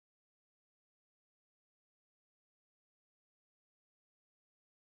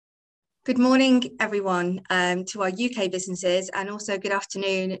Good morning, everyone, to our UK businesses, and also good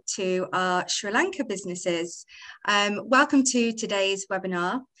afternoon to our Sri Lanka businesses. Welcome to today's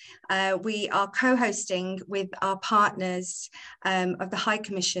webinar. We are co-hosting with our partners of the High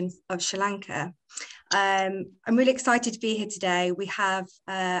Commission of Sri Lanka. I'm really excited to be here today. We have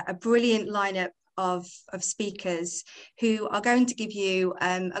a brilliant lineup of speakers who are going to give you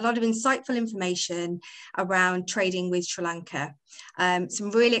a lot of insightful information around trading with Sri Lanka.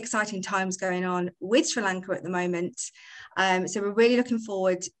 Some really exciting times going on with Sri Lanka at the moment. So we're really looking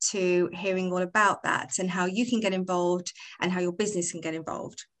forward to hearing all about that and how you can get involved and how your business can get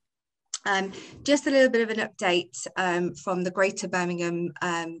involved. Just a little bit of an update from the Greater Birmingham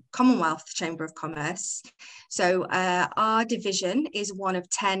Commonwealth Chamber of Commerce. So our division is one of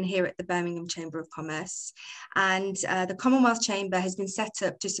 10 here at the Birmingham Chamber of Commerce, and the Commonwealth Chamber has been set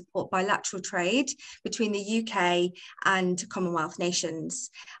up to support bilateral trade between the UK and Commonwealth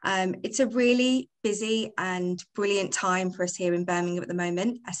nations. It's a really busy and brilliant time for us here in Birmingham at the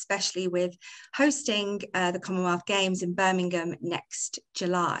moment, especially with hosting the Commonwealth Games in Birmingham next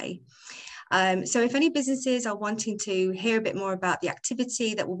July. So if any businesses are wanting to hear a bit more about the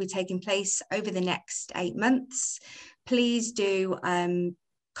activity that will be taking place over the next 8 months, please do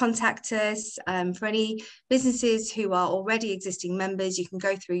contact us. For any businesses who are already existing members, you can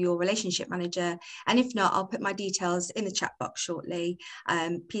go through your relationship manager, and if not, I'll put my details in the chat box shortly.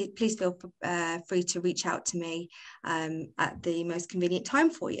 Please feel free to reach out to me at the most convenient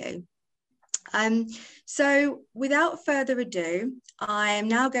time for you. So without further ado, I am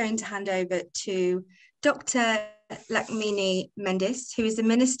now going to hand over to Dr. Lakshmini Mendis, who is the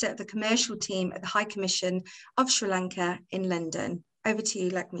Minister of the Commercial Team at the High Commission of Sri Lanka in London. Over to you,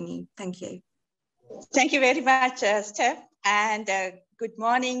 Lakshmini. Thank you. Thank you very much, Steph, and good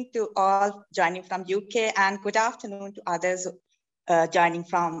morning to all joining from UK, and good afternoon to others joining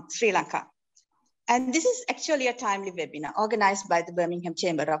from Sri Lanka. And this is actually a timely webinar organized by the Birmingham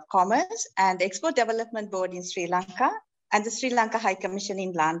Chamber of Commerce and the Export Development Board in Sri Lanka and the Sri Lanka High Commission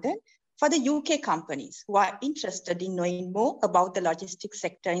in London for the UK companies who are interested in knowing more about the logistics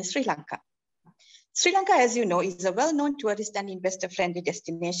sector in Sri Lanka. Sri Lanka, as you know, is a well-known tourist and investor-friendly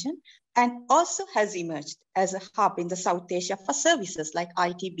destination and also has emerged as a hub in the South Asia for services like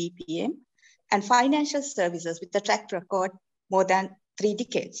IT, BPM, and financial services with a track record more than 3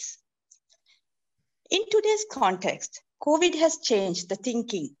 decades. In today's context, COVID has changed the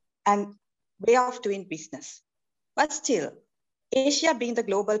thinking and way of doing business. But still, Asia being the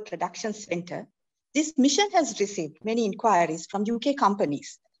global production center, this mission has received many inquiries from UK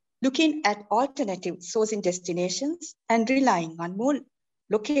companies looking at alternative sourcing destinations and relying on more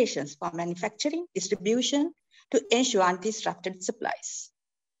locations for manufacturing, distribution to ensure undisrupted supplies.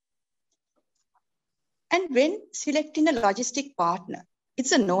 And when selecting a logistic partner,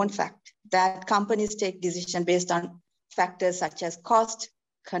 it's a known fact that companies take decisions based on factors such as cost,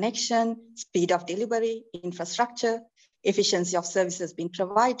 connection, speed of delivery, infrastructure, efficiency of services being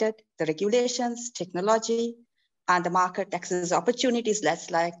provided, the regulations, technology, and the market access opportunities,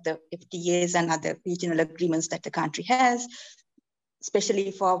 that's like the FTAs and other regional agreements that the country has,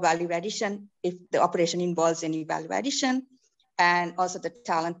 especially for value addition, if the operation involves any value addition, and also the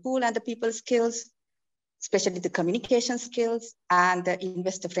talent pool and the people skills, especially the communication skills and the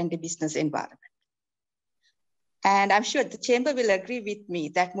investor-friendly business environment. And I'm sure the Chamber will agree with me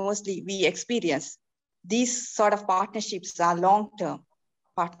that mostly we experience these sort of partnerships are long-term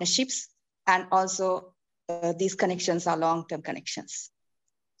partnerships, and also these connections are long-term connections.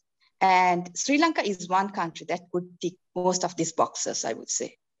 And Sri Lanka is one country that would tick most of these boxes, I would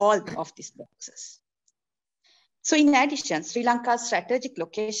say, all of these boxes. So in addition, Sri Lanka's strategic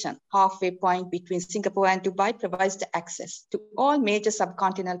location, halfway point between Singapore and Dubai, provides the access to all major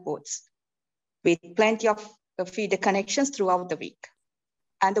subcontinental ports with plenty of feeder connections throughout the week.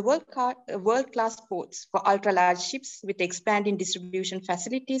 And the world-class ports for ultra-large ships with expanding distribution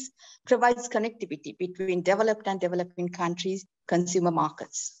facilities provides connectivity between developed and developing countries' consumer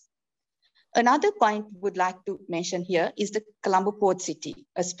markets. Another point we would like to mention here is the Colombo Port City,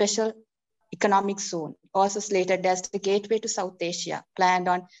 a special economic zone, also slated as the gateway to South Asia, planned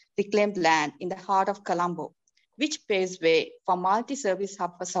on reclaimed land in the heart of Colombo, which paves way for multi-service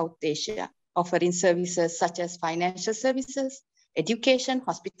hub for South Asia, offering services such as financial services, education,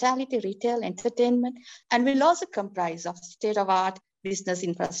 hospitality, retail, entertainment, and will also comprise of state-of-the-art business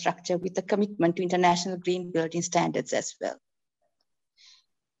infrastructure with a commitment to international green building standards as well.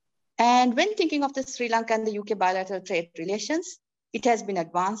 And when thinking of the Sri Lanka and the UK bilateral trade relations, it has been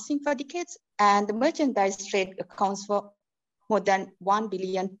advancing for decades, and the merchandise trade accounts for more than £1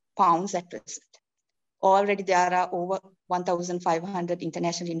 billion at present. Already there are over 1,500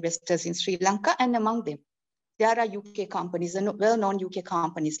 international investors in Sri Lanka, and among them, there are UK companies, well-known UK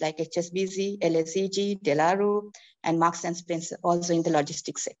companies like HSBC, LSEG, Delaru, and Marks and Spencer, also in the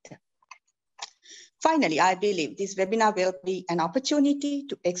logistics sector. Finally, I believe this webinar will be an opportunity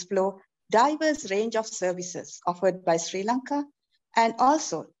to explore diverse range of services offered by Sri Lanka, and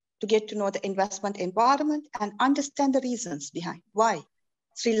also to get to know the investment environment and understand the reasons behind why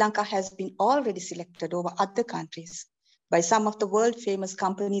Sri Lanka has been already selected over other countries by some of the world famous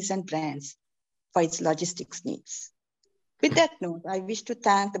companies and brands for its logistics needs. With that note, I wish to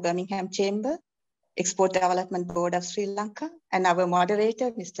thank the Birmingham Chamber, Export Development Board of Sri Lanka, and our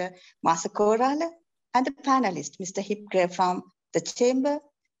moderator, Mr. Masakorala, and the panelist, Mr. Hipgrave from the Chamber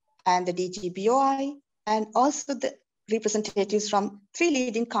and the DGBOI, and also the representatives from 3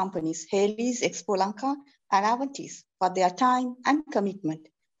 leading companies, Haley's, Expo Lanka, and Avantis, for their time and commitment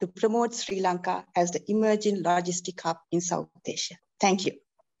to promote Sri Lanka as the emerging logistic hub in South Asia. Thank you.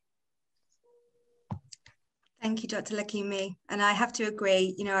 Thank you, Dr. Lakimi. And I have to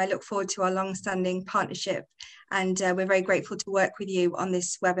agree, I look forward to our long-standing partnership, and we're very grateful to work with you on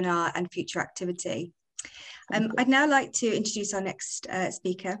this webinar and future activity. I'd now like to introduce our next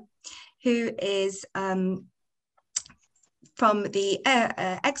speaker, who is from the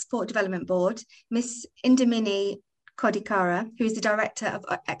Export Development Board, Ms. Indamini Kodikara, who is the Director of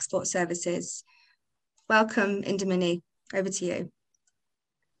Export Services. Welcome, Indamini. Over to you.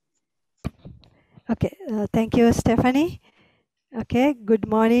 Okay, thank you, Stephanie. Okay, good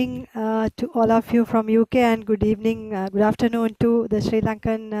morning to all of you from UK, and good evening, good afternoon to the Sri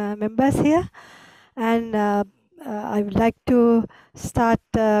Lankan members here. And I would like to start,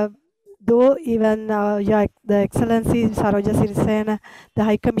 though even the Excellency Saroja Sirisena, the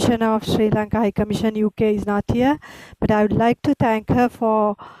High Commissioner of Sri Lanka, High Commission UK is not here, but I would like to thank her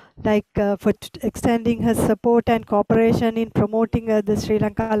for extending her support and cooperation in promoting the Sri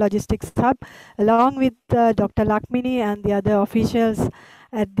Lanka Logistics Hub, along with Dr. Lakmini and the other officials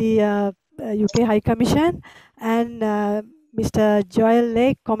at the UK High Commission, and Mr. Joel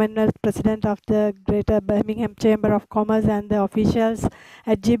Lake, Commonwealth President of the Greater Birmingham Chamber of Commerce, and the officials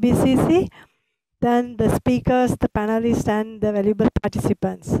at GBCC, then the speakers, the panelists, and the valuable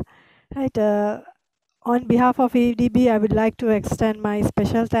participants. Right. On behalf of EDB, I would like to extend my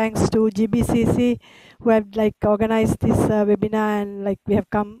special thanks to GBCC, who have organized this webinar, and we have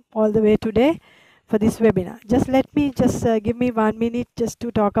come all the way today for this webinar. Let me give me 1 minute just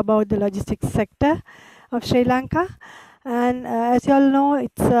to talk about the logistics sector of Sri Lanka. And as you all know,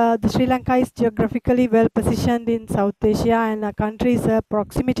 the Sri Lanka is geographically well positioned in South Asia, and our country's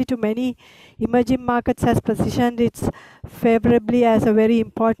proximity to many emerging markets has positioned it favorably as a very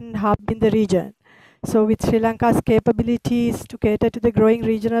important hub in the region. So with Sri Lanka's capabilities to cater to the growing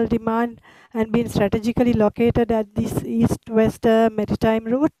regional demand and being strategically located at this east-west maritime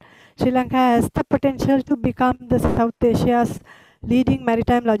route, Sri Lanka has the potential to become the South Asia's leading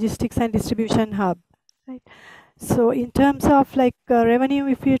maritime logistics and distribution hub. Right? So in terms of revenue,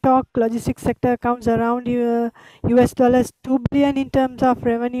 if you talk, logistics sector accounts around US dollars 2 billion in terms of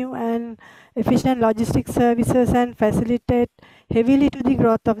revenue and efficient logistics services, and facilitate heavily to the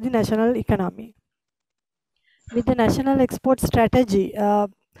growth of the national economy. With the national export strategy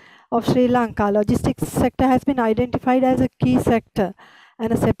of Sri Lanka, logistics sector has been identified as a key sector,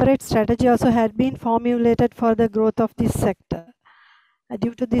 and a separate strategy also had been formulated for the growth of this sector.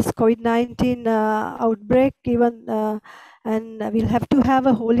 Due to this COVID-19 outbreak, and we'll have to have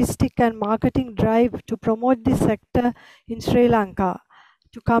a holistic and marketing drive to promote this sector in Sri Lanka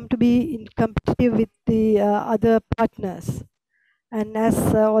to come to be competitive with the other partners. And as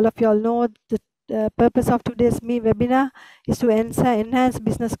all of you all know, the purpose of today's webinar is to enhance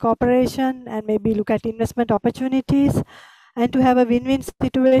business cooperation and maybe look at investment opportunities, and to have a win-win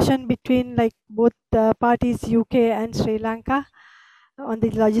situation between both parties, UK and Sri Lanka, on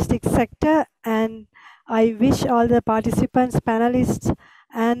the logistics sector. And I wish all the participants, panelists,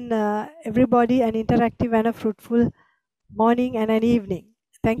 and everybody an interactive and a fruitful morning and an evening.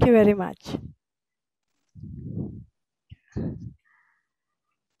 Thank you very much.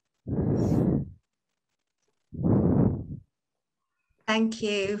 Thank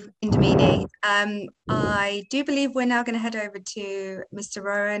you, Indamini. I do believe we're now going to head over to Mr.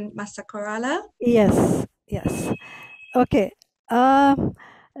 Rohan Masakorala. Yes. Okay.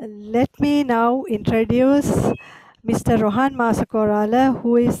 Let me now introduce Mr. Rohan Masakorala,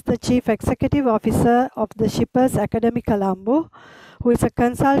 who is the Chief Executive Officer of the Shippers Academy Colombo, who is a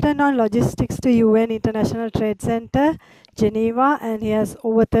consultant on logistics to UN International Trade Center, Geneva, and he has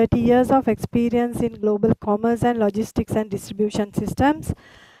over 30 years of experience in global commerce and logistics and distribution systems,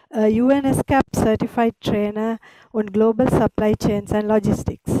 a UNSCAP certified trainer on global supply chains and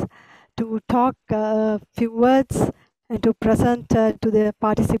logistics, to talk a few words and to present to the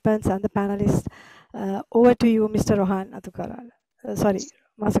participants and the panelists. Over to you, Mr. Rohan Atukaral. Sorry,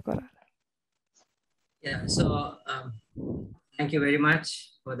 Masakoral. Yeah, so thank you very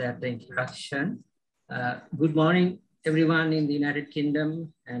much for that introduction. Good morning, everyone in the United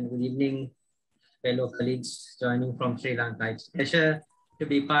Kingdom, and good evening, fellow colleagues joining from Sri Lanka. It's a pleasure to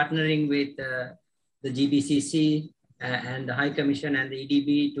be partnering with the GBCC and the High Commission and the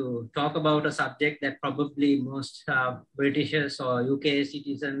EDB to talk about a subject that probably most Britishers or UK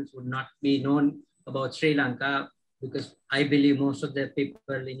citizens would not be known about Sri Lanka, because I believe most of the people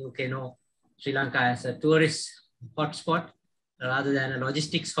in UK know Sri Lanka as a tourist hotspot rather than a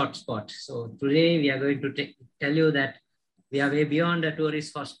logistics hotspot. So today we are going to tell you that we are way beyond a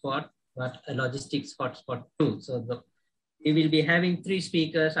tourist hotspot, but a logistics hotspot too. So we will be having 3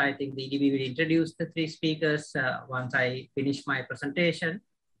 speakers. I think the EDB will introduce the 3 speakers once I finish my presentation.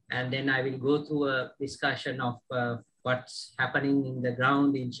 And then I will go through a discussion of what's happening in the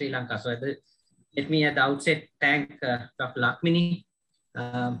ground in Sri Lanka. So let me at the outset thank Dr. Lakmini,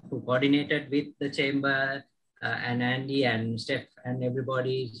 who coordinated with the chamber and Andy and Steph and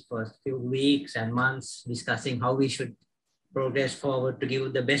everybody for a few weeks and months discussing how we should progress forward to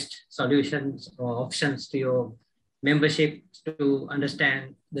give the best solutions or options to your membership to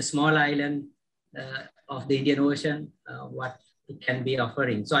understand the small island of the Indian Ocean, what it can be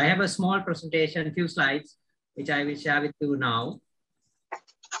offering. So I have a small presentation, few slides, which I will share with you now.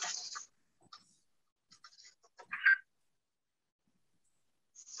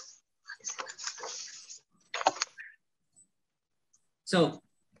 So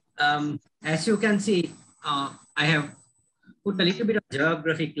as you can see, I have put a little bit of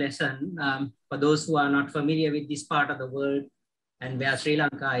geographic lesson for those who are not familiar with this part of the world and where Sri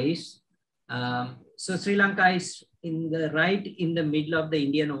Lanka is. So Sri Lanka is right in the middle of the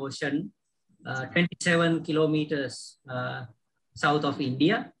Indian Ocean, 27 kilometers south of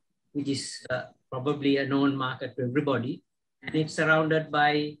India, which is probably a known market to everybody. And it's surrounded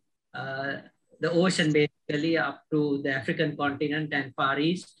by the ocean basically up to the African continent and Far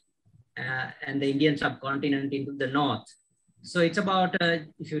East and the Indian subcontinent into the north. So it's about,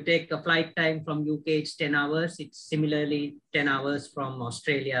 if you take a flight time from UK, it's 10 hours. It's similarly 10 hours from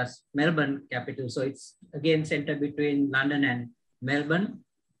Australia's Melbourne capital. So it's again center between London and Melbourne.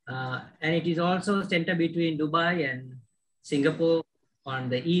 And it is also center between Dubai and Singapore on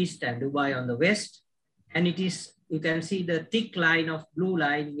the east and Dubai on the west. And it is, you can see the thick line of blue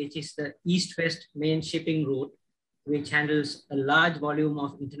line, which is the east-west main shipping route, which handles a large volume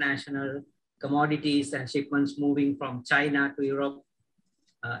of international commodities and shipments moving from China to Europe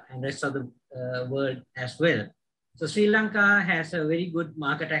and rest of the world as well. So Sri Lanka has a very good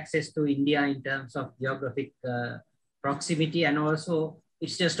market access to India in terms of geographic proximity, and also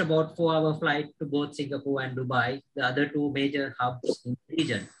it's just about 4-hour flight to both Singapore and Dubai, the other 2 major hubs in the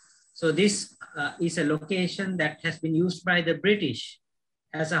region. So this is a location that has been used by the British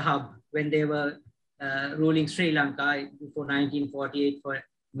as a hub when they were ruling Sri Lanka before 1948 for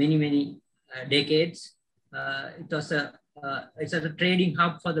many decades. It's a trading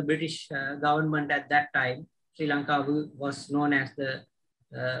hub for the British government at that time. Sri Lanka was known as the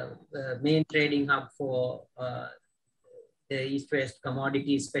main trading hub for the East-West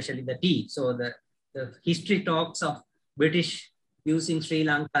commodities, especially the tea. So the history talks of British using Sri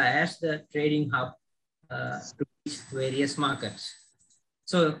Lanka as the trading hub to reach various markets.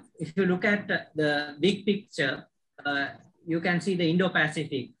 So if you look at the big picture, you can see the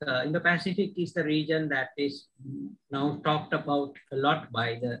Indo-Pacific. Indo-Pacific is the region that is now talked about a lot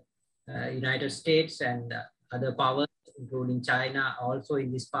by the United States and other powers, including China, also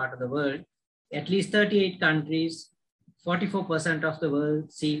in this part of the world. At least 38 countries, 44% of the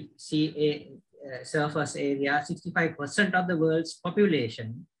world's surface area, 65% of the world's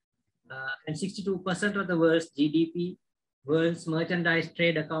population, and 62% of the world's GDP. World's merchandise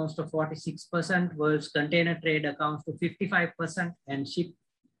trade accounts to 46%, world's container trade accounts to 55%, and ship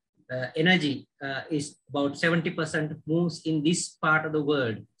energy is about 70% moves in this part of the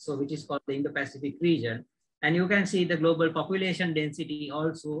world, so which is called the Indo-Pacific region. And you can see the global population density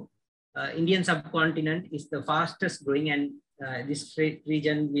also. Indian subcontinent is the fastest growing, and this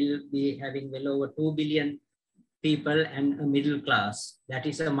region will be having well over 2 billion people and a middle class. That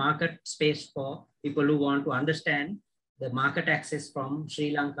is a market space for people who want to understand the market access from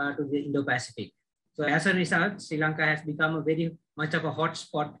Sri Lanka to the Indo-Pacific. So as a result, Sri Lanka has become a very much of a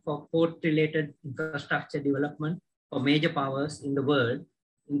hotspot for port-related infrastructure development for major powers in the world,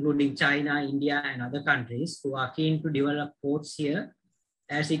 including China, India, and other countries who are keen to develop ports here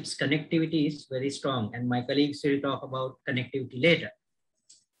as its connectivity is very strong. And my colleagues will talk about connectivity later.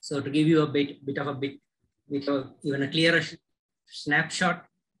 So to give you a bit of even a clearer snapshot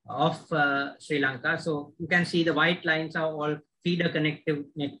of Sri Lanka. So you can see the white lines are all feeder connective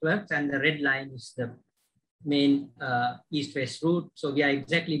networks, and the red line is the main east-west route. So we are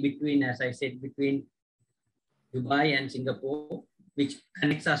exactly between, as I said, between Dubai and Singapore, which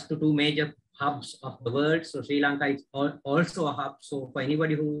connects us to two major hubs of the world. So Sri Lanka is also a hub. So for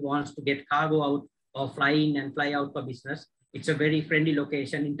anybody who wants to get cargo out or fly in and fly out for business, it's a very friendly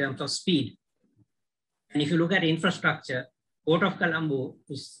location in terms of speed. And if you look at infrastructure, Port of Colombo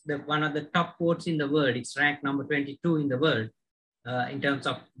is one of the top ports in the world. It's ranked number 22 in the world in terms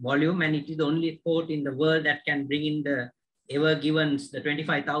of volume. And it is the only port in the world that can bring in the ever givens, the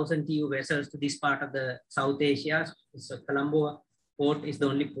 25,000 TEU vessels to this part of the South Asia. So Colombo port is the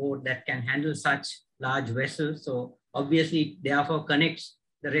only port that can handle such large vessels. So obviously, therefore connects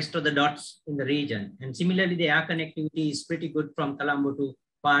the rest of the dots in the region. And similarly, the air connectivity is pretty good from Colombo to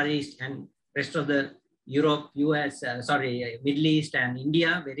Far East and rest of the Europe, US, Middle East and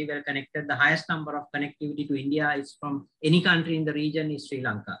India, very well connected. The highest number of connectivity to India is from any country in the region is Sri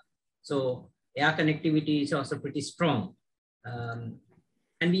Lanka. So air connectivity is also pretty strong.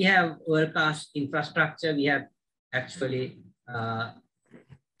 And we have world-class infrastructure. We have actually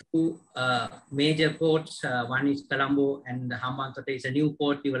two major ports. One is Colombo, and Hambantota is a new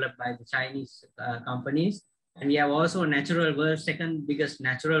port developed by the Chinese companies. And we have also a world's second biggest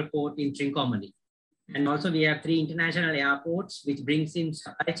natural port in Trincomalee. And also we have 3 international airports, which brings in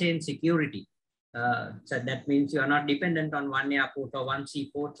supply chain security. So that means you are not dependent on one airport or one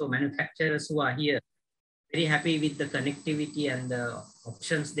seaport. So manufacturers who are here, very happy with the connectivity and the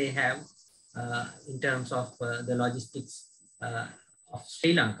options they have in terms of the logistics of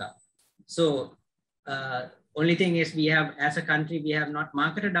Sri Lanka. So only thing is we have, as a country, we have not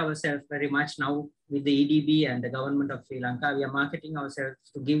marketed ourselves very much now with the EDB and the government of Sri Lanka. We are marketing ourselves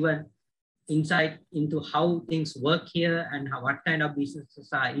to give an insight into how things work here and what kind of businesses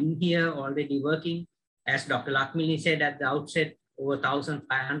are in here already working. As Dr. Lakmini said at the outset, over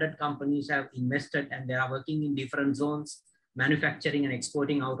 1,500 companies have invested and they are working in different zones, manufacturing and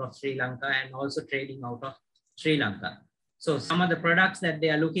exporting out of Sri Lanka and also trading out of Sri Lanka. So some of the products that they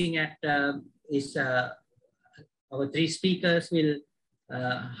are looking at is our 3 speakers will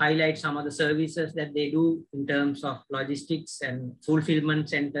highlight some of the services that they do in terms of logistics and fulfillment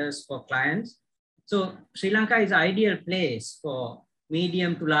centers for clients. So Sri Lanka is an ideal place for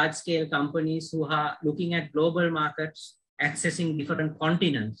medium to large scale companies who are looking at global markets, accessing different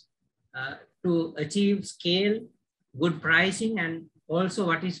continents to achieve scale, good pricing, and also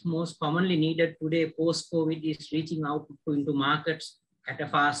what is most commonly needed today post-COVID is reaching out into markets at a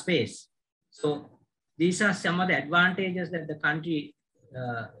fast pace. So these are some of the advantages that the country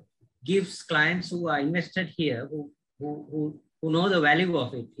gives clients who are invested here, who know the value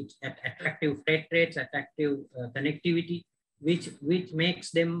of it. It's attractive freight rates, attractive connectivity, which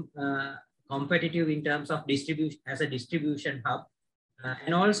makes them competitive in terms of distribution as a distribution hub.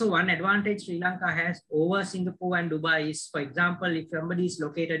 And also one advantage Sri Lanka has over Singapore and Dubai is, for example, if somebody is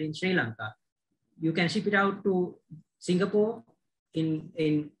located in Sri Lanka, you can ship it out to Singapore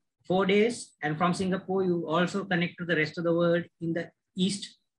in 4 days. And from Singapore, you also connect to the rest of the world in the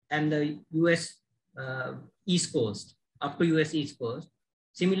East and the US East Coast, up to US East Coast.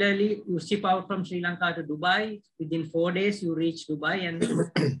 Similarly, you ship out from Sri Lanka to Dubai, within 4 days, you reach Dubai and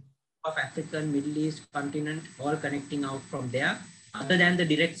of African, Middle East continent, all connecting out from there, other than the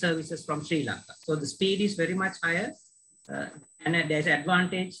direct services from Sri Lanka. So the speed is very much higher and there's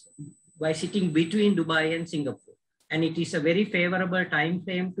advantage by sitting between Dubai and Singapore. And it is a very favorable time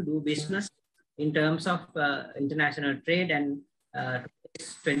frame to do business in terms of international trade and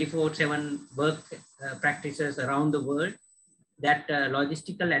 24/7 work practices around the world. That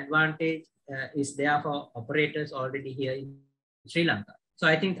logistical advantage is there for operators already here in Sri Lanka. So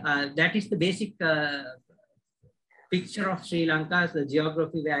I think that is the basic picture of Sri Lanka, the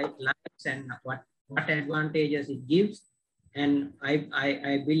geography where it lies and what advantages it gives. And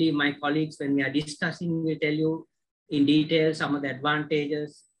I believe my colleagues, when we are discussing, will tell you in detail some of the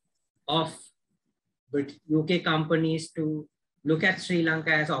advantages of UK companies to look at Sri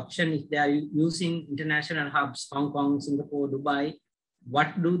Lanka as an option if they are using international hubs, Hong Kong, Singapore, Dubai.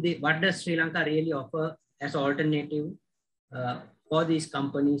 What does Sri Lanka really offer as an alternative for these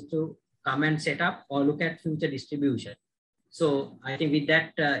companies to come and set up or look at future distribution? So I think with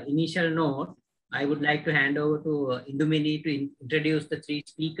that initial note, I would like to hand over to Indumini to introduce the 3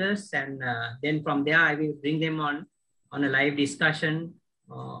 speakers, and then from there I will bring them on a live discussion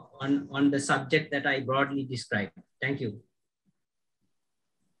on the subject that I broadly described. Thank you.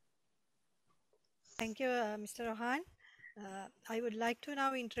 Thank you, Mr. Rohan. I would like to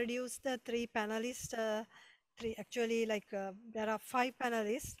now introduce the three panelists. There are 5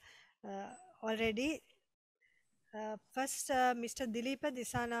 panelists already. First, Mr. Dileepa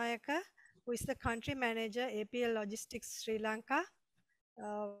Disanayaka, who is the country manager, APL Logistics Sri Lanka.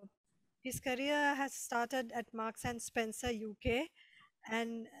 His career has started at Marks and Spencer, UK,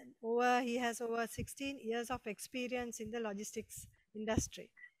 and he has over 16 years of experience in the logistics industry.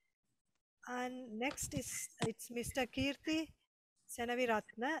 And next it's Mr. Kirti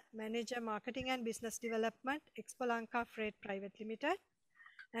Senaviratna, Manager Marketing and Business Development, Expo Lanka Freight Private Limited.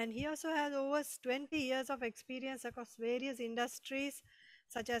 And he also has over 20 years of experience across various industries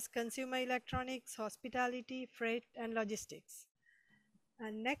such as consumer electronics, hospitality, freight, and logistics.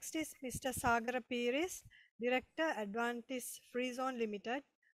 And next is Mr. Sagara Piris, Director, Advantis Free Zone Limited.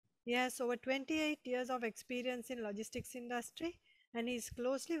 He has over 28 years of experience in logistics industry, and he is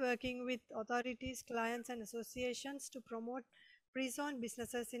closely working with authorities, clients, and associations to promote free zone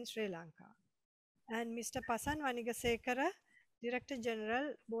businesses in Sri Lanka. And Mr. Pasan Vanigasekara, Director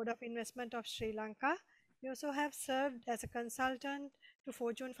General, Board of Investment of Sri Lanka. He also have served as a consultant to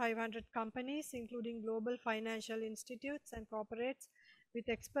Fortune 500 companies, including global financial institutes and corporates, with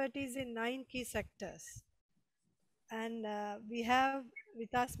expertise in 9 key sectors. And we have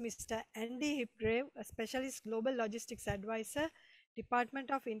with us Mr. Andy Hipgrave, a specialist global logistics advisor, Department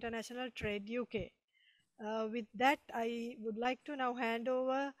of International Trade, UK. With that, I would like to now hand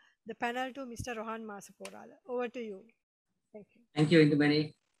over the panel to Mr. Rohan Masakorala. Over to you. Thank you. Thank you,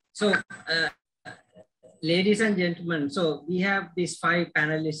 Indumani. So, ladies and gentlemen, so we have these 5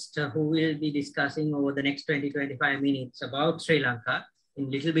 panelists who will be discussing over the next 20-25 minutes about Sri Lanka in a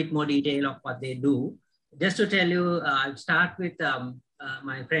little bit more detail of what they do. Just to tell you, I'll start with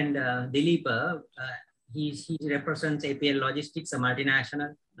my friend Dileepa. He represents APL Logistics, a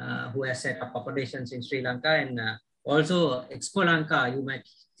multinational who has set up operations in Sri Lanka, and also Expo Lanka. You might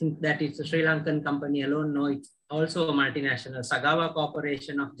think that it's a Sri Lankan company alone. No, it's also a multinational. Sagawa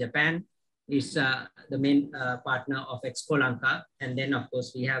Corporation of Japan is the main partner of Expo Lanka. And then, of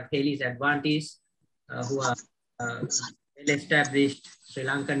course, we have Haley's Advantis, who are well-established Sri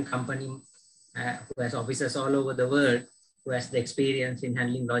Lankan company who has offices all over the world, who has the experience in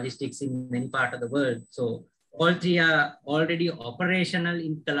handling logistics in many parts of the world. So all 3 are already operational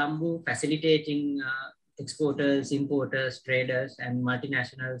in Colombo, facilitating exporters, importers, traders, and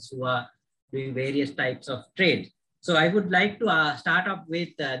multinationals who are doing various types of trade. So I would like to start up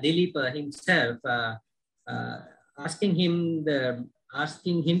with Dileepa himself, asking him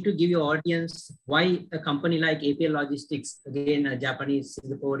to give your audience why a company like APL Logistics, again a Japanese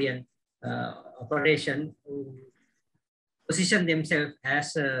Singaporean operation, position themselves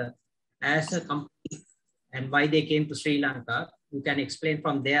as a company, and why they came to Sri Lanka. You can explain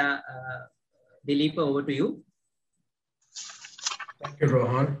from there. Dileepa, over to you. Thank you,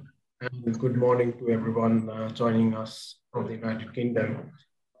 Rohan, and good morning to everyone joining us from the United Kingdom.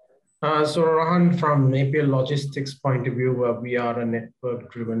 So Rohan, from APL Logistics point of view, we are a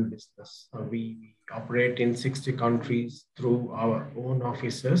network-driven business. We operate in 60 countries through our own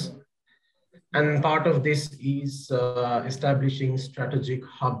offices. And part of this is establishing strategic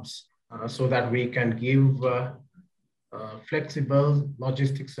hubs so that we can give flexible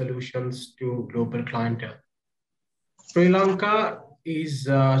logistics solutions to global clientele. Sri Lanka is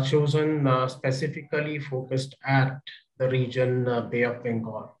chosen specifically focused at the region Bay of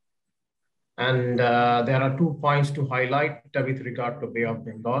Bengal. And there are 2 points to highlight with regard to Bay of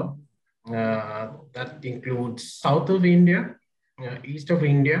Bengal. That includes south of India, east of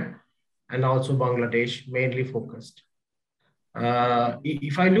India, and also Bangladesh, mainly focused.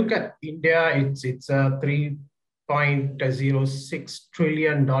 If I look at India, it's a $3.06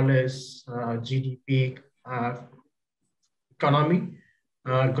 trillion GDP economy,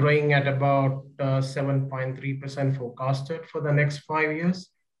 growing at about 7.3% forecasted for the next 5 years.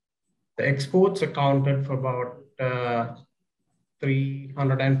 The exports accounted for about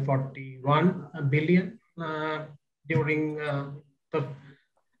 341 billion during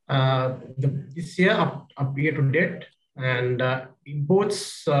this year, up year to date, and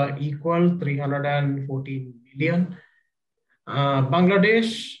imports equal 314 billion.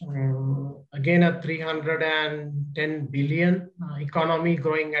 Bangladesh, again at 310 billion, economy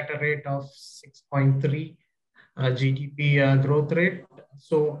growing at a rate of 6.3 GDP growth rate.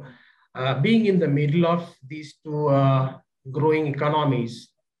 So being in the middle of these 2 growing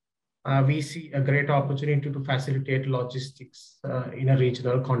economies, we see a great opportunity to facilitate logistics in a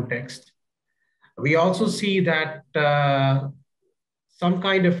regional context. We also see that some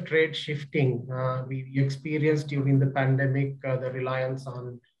kind of trade shifting we experienced during the pandemic, the reliance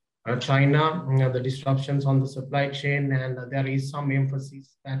on China, the disruptions on the supply chain, and there is some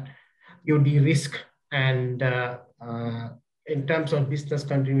emphasis that you de-risk and in terms of business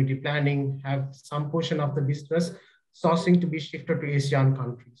continuity planning, have some portion of the business sourcing to be shifted to ASEAN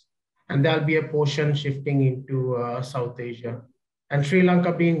countries. And there'll be a portion shifting into South Asia. And Sri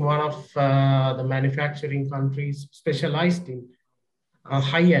Lanka being one of the manufacturing countries specialized in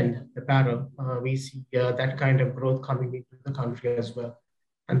high-end apparel, we see that kind of growth coming into the country as well.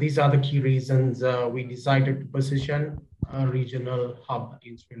 And these are the key reasons we decided to position a regional hub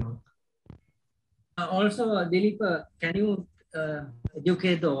in Sri Lanka. Also, Dilip, can you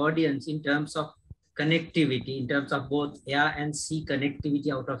educate the audience in terms of connectivity, in terms of both air and sea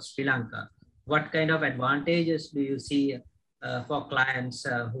connectivity out of Sri Lanka? What kind of advantages do you see for clients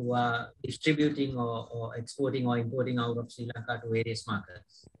who are distributing or exporting or importing out of Sri Lanka to various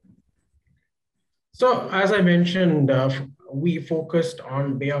markets? So as I mentioned, we focused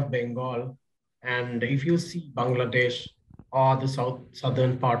on Bay of Bengal. And if you see Bangladesh or the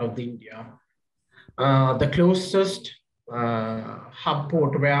southern part of the India, the closest hub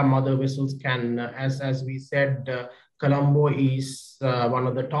port where mother vessels can, as we said, Colombo is one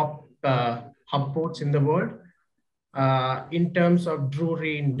of the top hub ports in the world. In terms of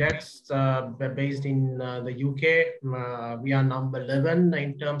Drury Index, based in the UK, we are number 11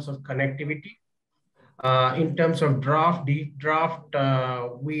 in terms of connectivity. In terms of deep draft,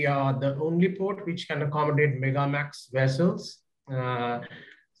 we are the only port which can accommodate Megamax vessels.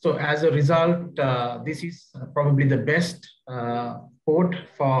 So as a result, this is probably the best port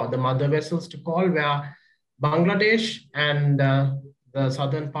for the mother vessels to call, where Bangladesh and the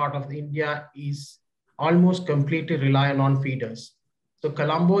southern part of India is almost completely reliant on feeders. So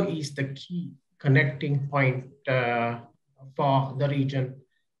Colombo is the key connecting point for the region.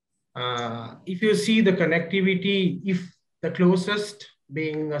 If you see the connectivity, if the closest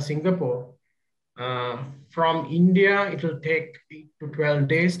being Singapore, from India, it will take 8 to 12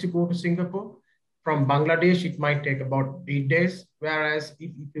 days to go to Singapore. From Bangladesh, it might take about 8 days. Whereas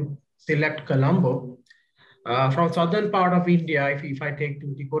if you select Colombo, from southern part of India, if I take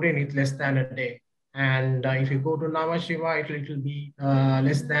Tuticorin, it's less than a day. And if you go to Nhava Sheva, it will be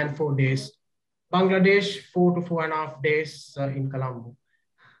less than 4 days. Bangladesh, 4 to 4.5 days in Colombo.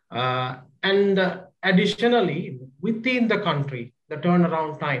 And additionally, within the country, the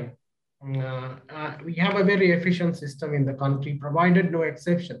turnaround time, we have a very efficient system in the country, provided no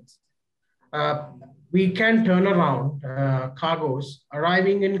exceptions. We can turn around cargoes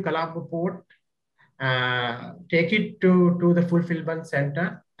arriving in Colombo port, take it to the fulfillment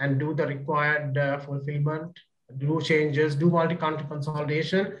center and do the required fulfillment, do changes, do multi-country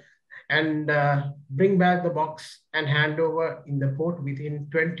consolidation, and bring back the box and hand over in the port within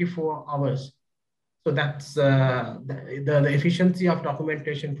 24 hours. So that's the efficiency of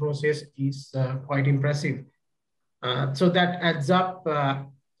documentation process is quite impressive. So that adds up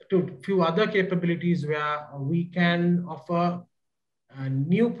to a few other capabilities where we can offer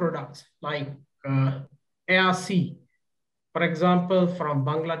new products like ARC. For example, from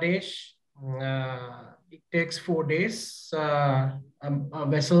Bangladesh, it takes 4 days a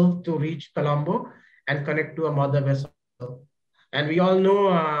vessel to reach Colombo and connect to a mother vessel. And we all know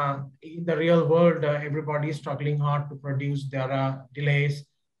in the real world, everybody is struggling hard to produce. There are delays.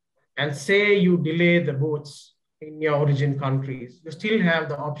 And say you delay the boats in your origin countries, you still have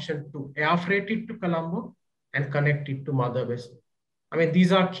the option to air freight it to Colombo and connect it to mother vessel. I mean,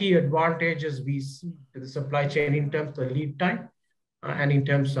 these are key advantages we see to the supply chain in terms of lead time and in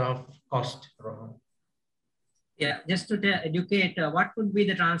terms of cost. Yeah, just to educate, what would be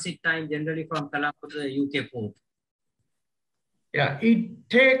the transit time generally from Colombo to the UK port? Yeah, it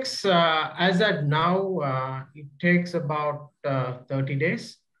takes, as at now, it takes about 30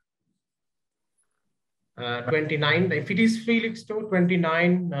 days. 29, if it is Felixstowe,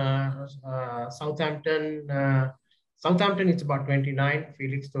 29, Southampton it's about 29,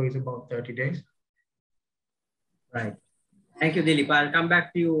 Felixstowe is about 30 days. Right. Thank you, Dilip. I'll come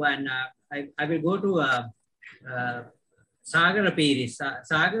back to you, and I will go to Sagara Piris.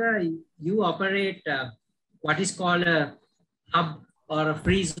 Sagara, you operate what is called a hub or a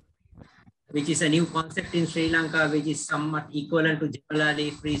free zone, which is a new concept in Sri Lanka, which is somewhat equivalent to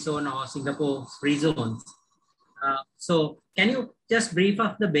Jabalali free zone or Singapore free zones. So can you just brief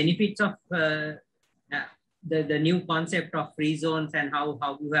us the benefits of the new concept of free zones and how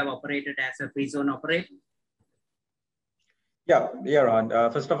you have operated as a free zone operator? Yeah, Ron.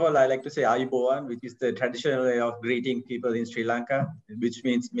 First of all, I like to say Ayubowan, which is the traditional way of greeting people in Sri Lanka, which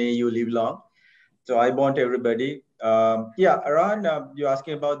means may you live long. So Ayubowan to everybody. Yeah, Ron, you're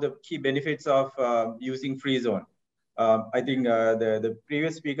asking about the key benefits of using free zone. I think the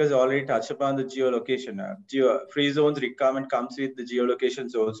previous speakers already touched upon the geolocation. Free zones requirement comes with the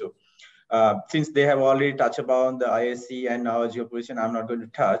geolocations also. Since they have already touched upon the ISC and our geoposition, I'm not going to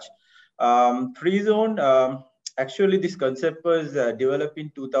touch. Free zone, actually this concept was developed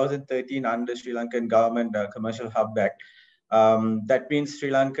in 2013 under Sri Lankan government Commercial Hub Act. That means Sri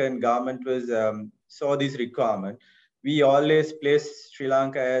Lankan government was saw this requirement. We always place Sri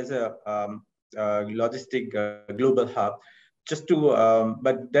Lanka as a logistic global hub. Just to,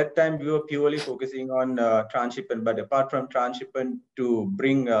 but that time we were purely focusing on transshipment. But apart from transshipment, to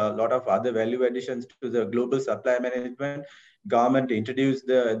bring a lot of other value additions to the global supply management, government introduced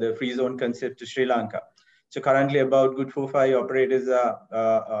the free zone concept to Sri Lanka. So currently, about good 4-5 operators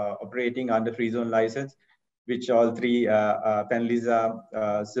are operating under free zone license, which all three panelists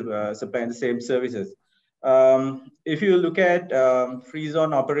are supplying the same services. If you look at free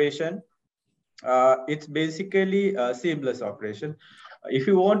zone operation, it's basically a seamless operation. If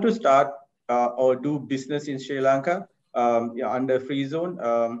you want to start or do business in Sri Lanka under free zone,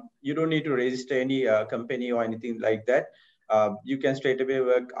 you don't need to register any company or anything like that. You can straight away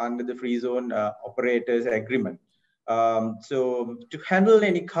work under the free zone operators agreement. So to handle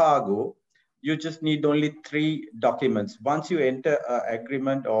any cargo, you just need only 3 documents. Once you enter an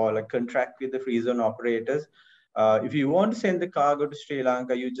agreement or a contract with the free zone operators, if you want to send the cargo to Sri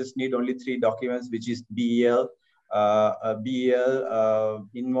Lanka, you just need only 3 documents, which is BL,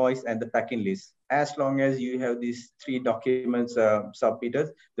 invoice, and the packing list. As long as you have these 3 documents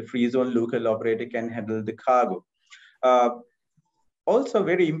submitted, the free zone local operator can handle the cargo. Also,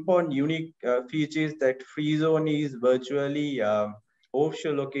 very important unique feature is that free zone is virtually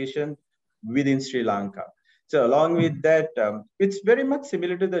offshore location within Sri Lanka. So along with that, it's very much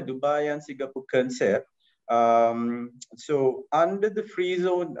similar to the Dubai and Singapore concept. So under the Free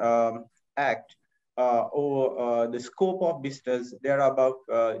Zone Act, or the scope of business, there are about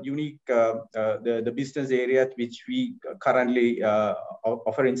unique the business area which we currently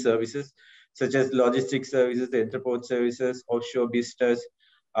offering services, such as logistics services, entreport services, offshore business,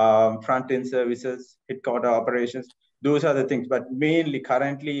 front-end services, headquarter operations. Those are the things, but mainly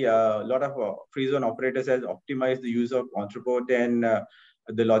currently a lot of free zone operators have optimized the use of entreport and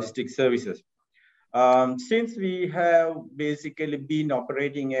the logistics services. Since we have basically been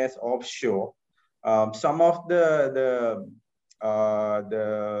operating as offshore, some of the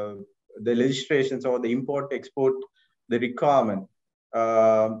legislations or the import-export, the requirement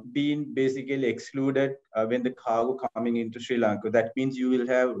being basically excluded when the cargo coming into Sri Lanka. That means you will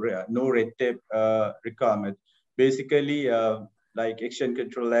have no red tape requirement. Basically, like Exchange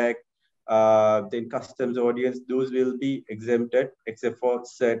Control Act, then customs audience, those will be exempted except for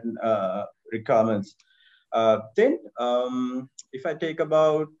certain requirements. Then, if I talk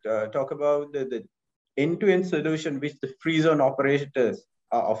about the end-to-end solution which the free zone operators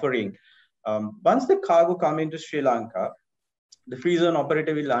are offering, once the cargo come into Sri Lanka, the free zone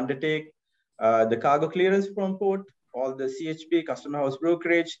operator will undertake the cargo clearance from port, all the CHP, custom house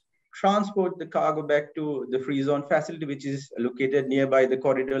brokerage, transport the cargo back to the free zone facility, which is located nearby the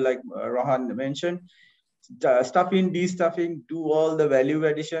corridor, like Rohan mentioned. Stuffing, destuffing, do all the value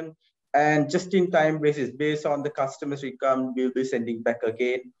addition, and just in time basis, based on the customer's requirement, we'll be sending back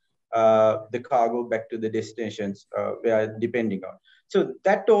again the cargo back to the destinations we are depending on. So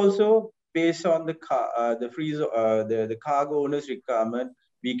that also based on the cargo owner's requirement,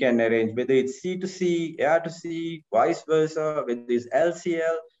 we can arrange whether it's C2C, air to sea, vice versa, whether it's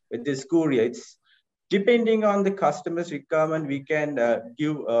LCL, whether it's courier. It's depending on the customer's requirement, we can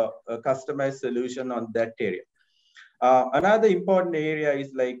give a customized solution on that area. Another important area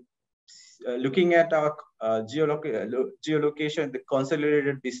is like looking at our geolocation, the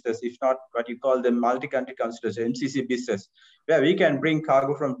consolidated business, if not what you call the multi-country consolidation, MCC business, where we can bring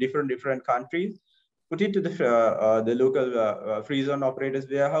cargo from different countries, put it to the local free zone operators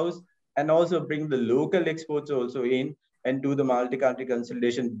warehouse, and also bring the local exports also in and do the multi-country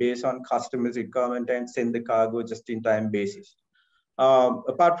consolidation based on customers' requirement and send the cargo just in time basis.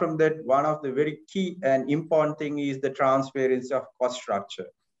 Apart from that, one of the very key and important thing is the transparency of cost structure,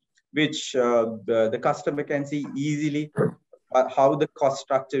 which the customer can see easily how the cost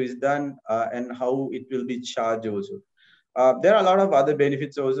structure is done and how it will be charged also. There are a lot of other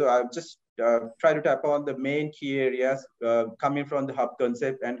benefits also. I've just tried to tap on the main key areas coming from the hub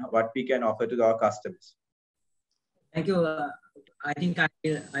concept and what we can offer to our customers. Thank you. I think I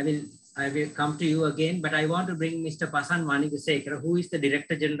will come to you again, but I want to bring Mr. Pasan Manigasekara, who is the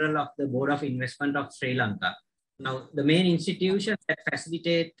Director General of the Board of Investment of Sri Lanka. Now, the main institution that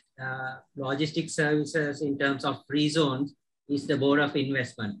facilitate logistics services in terms of free zones is the Board of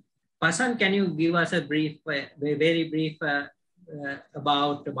Investment. Pasan, can you give us a brief, very brief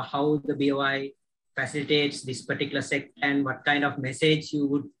about how the BOI facilitates this particular sector and what kind of message you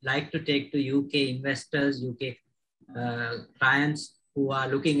would like to take to UK investors, UK clients who are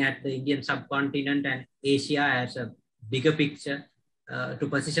looking at the Indian subcontinent and Asia as a bigger picture to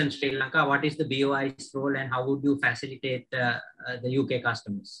position Sri Lanka? What is the BOI's role and how would you facilitate the UK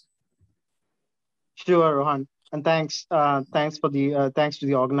customers? Sure, Rohan, and thanks. Thanks for the thanks to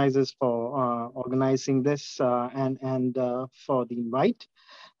the organizers for organizing this and for the invite.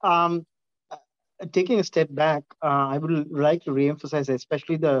 Um, Taking a step back, I would like to reemphasize,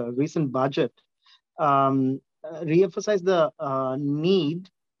 especially the recent budget, reemphasize the need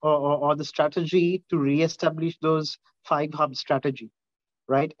or the strategy to reestablish those 5 hub strategy,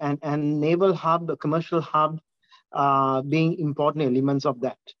 right? And naval hub, the commercial hub, being important elements of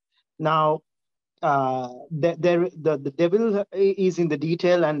that. Now, the devil is in the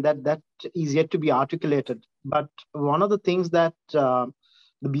detail, and that is yet to be articulated. But one of the things that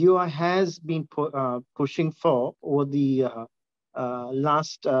the BOI has been pushing for over the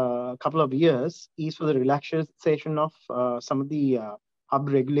last couple of years is for the relaxation of some of the hub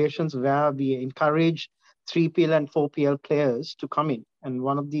regulations, where we encourage 3PL and 4PL players to come in. And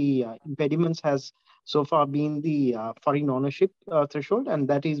one of the impediments has so far been the foreign ownership threshold, and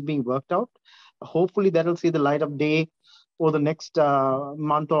that is being worked out. Hopefully that will see the light of day over the next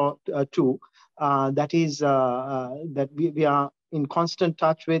month or two. That is that we are in constant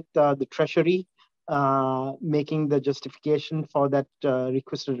touch with the Treasury, making the justification for that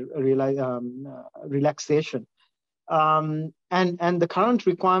requested relaxation. And the current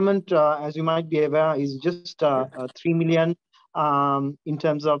requirement, as you might be aware, is just 3 million in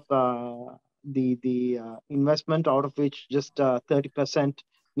terms of the investment, out of which just 30%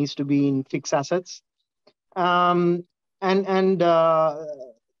 needs to be in fixed assets.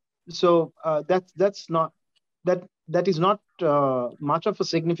 So that's not that is not much of a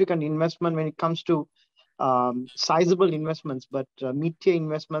significant investment when it comes to sizable investments, but mid-tier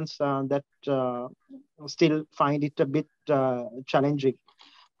investments that still find it a bit challenging.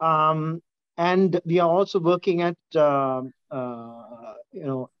 And we are also working at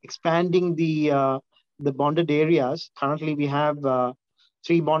expanding the bonded areas. Currently, we have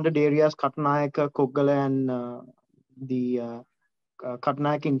 3 bonded areas: Kattanayake, Koggala, and the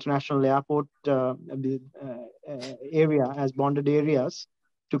Kattanayake International Airport area as bonded areas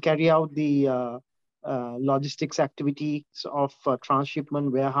to carry out the logistics activities of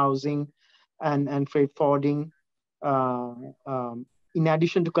transshipment, warehousing, and freight forwarding. In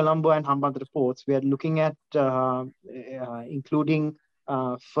addition to Colombo and Hambantota ports, we are looking at including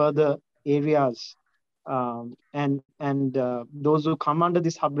further areas. And those who come under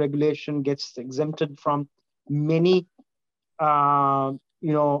this hub regulation gets exempted from many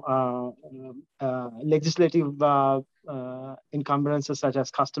legislative encumbrances such as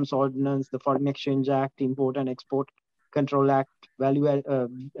Customs Ordinance, the Foreign Exchange Act, Import and Export Control Act,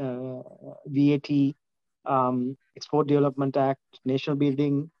 VAT, Export Development Act, National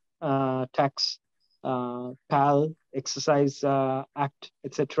Building Tax, PAL, Exercise Act,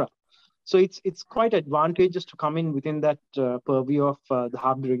 etc. So it's quite advantageous to come in within that purview of the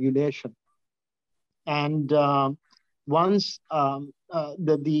hub regulation. And once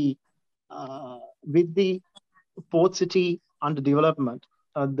with the port city under development,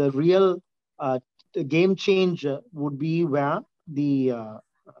 the real game changer would be where the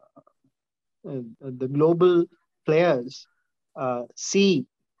global players see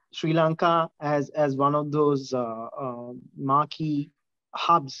Sri Lanka as one of those marquee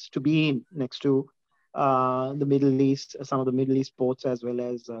hubs to be in, next to the Middle East, some of the Middle East ports, as well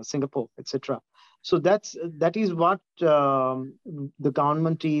as Singapore, etc. So that is what the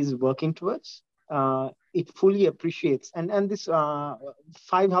government is working towards. It fully appreciates, and this 5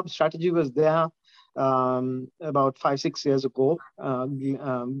 hub strategy was there about 5-6 years ago.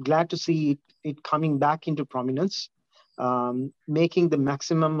 Glad to see it coming back into prominence, making the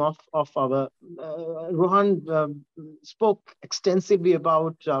maximum of our. Rohan spoke extensively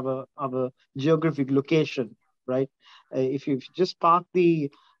about our geographic location, right? If you just park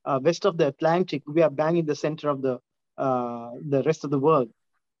the west of the Atlantic, we are bang in the center of the rest of the world.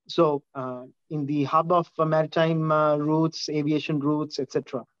 So in the hub of maritime routes, aviation routes,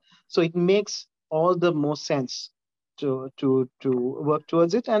 etc. So it makes all the more sense to work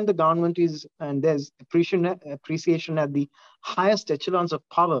towards it, and the government is, and there's appreciation at the highest echelons of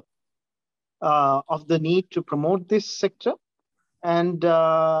power of the need to promote this sector, and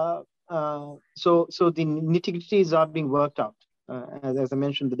so the nitty-gritties are being worked out. As I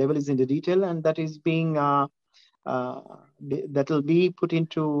mentioned, the devil is in the detail, and that is being that will be put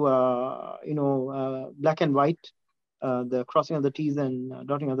into black and white, the crossing of the T's and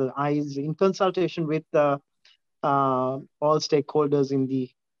dotting of the I's in consultation with all stakeholders in the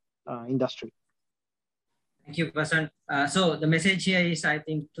industry. Thank you, Prasan. So the message here is, I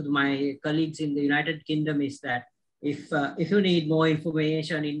think, to my colleagues in the United Kingdom is that if you need more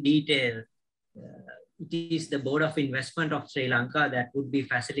information in detail, it is the Board of Investment of Sri Lanka that would be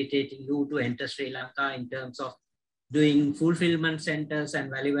facilitating you to enter Sri Lanka in terms of doing fulfillment centers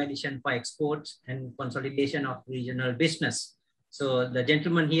and value addition for exports and consolidation of regional business. So the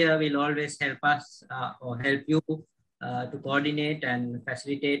gentleman here will always help us or help you to coordinate and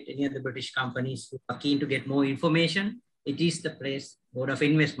facilitate any of the British companies who are keen to get more information. It is the place, Board of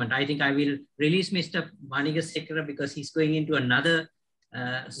Investment. I think I will release Mr. Manigasekara because he's going into another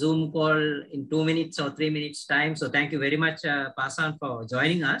Zoom call in 2 minutes or 3 minutes time. So thank you very much, Pasan, for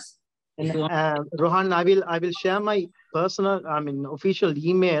joining us. And, Rohan, I will share my personal, official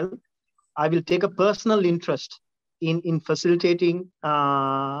email. I will take a personal interest in facilitating,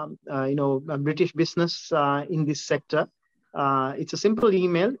 British business in this sector. It's a simple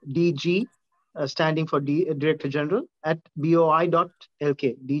email, DG, standing for Director General, at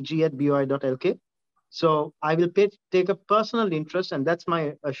boi.lk, dg@boi.lk. So I will take a personal interest, and that's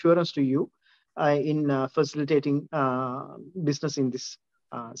my assurance to you in facilitating business in this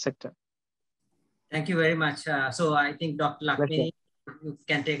sector. Thank you very much. So I think Dr. Lakshmi, you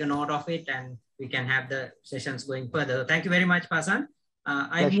can take a note of it and we can have the sessions going further. Thank you very much, Pasan.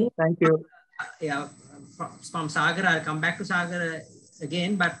 Thank you. From Sagar, I'll come back to Sagar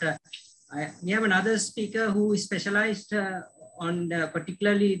again, but we have another speaker who is specialized on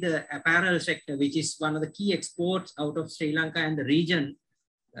particularly the apparel sector, which is one of the key exports out of Sri Lanka and the region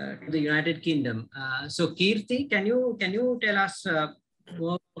to the United Kingdom. So Kirti, can you tell us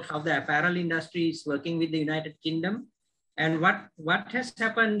more how the apparel industry is working with the United Kingdom and what has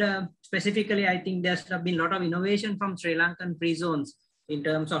happened specifically? I think there's been a lot of innovation from Sri Lankan free zones in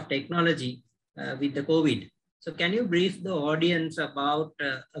terms of technology with the COVID. So can you brief the audience about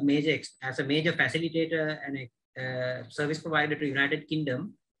as a major facilitator and a service provider to United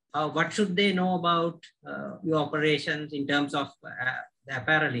Kingdom, what should they know about your operations in terms of the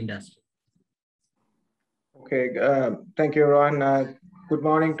apparel industry? Okay, thank you, Ron. Good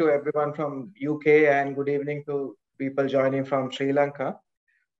morning to everyone from UK and good evening to people joining from Sri Lanka.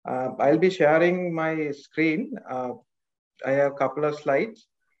 I'll be sharing my screen. I have a couple of slides.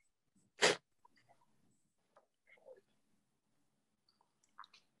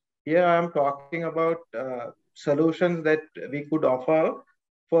 Here I'm talking about solutions that we could offer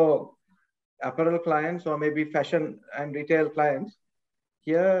for apparel clients or maybe fashion and retail clients.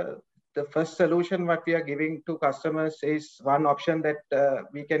 Here, the first solution what we are giving to customers is one option that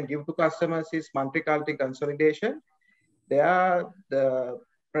we can give to customers is multi-country consolidation. The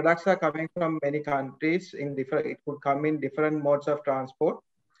products are coming from many countries it could come in different modes of transport.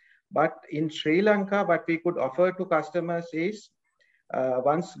 But in Sri Lanka, what we could offer to customers is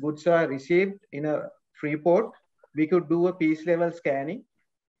once goods are received in a free port, we could do a piece level scanning.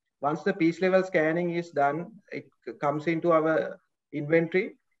 Once the piece level scanning is done, it comes into our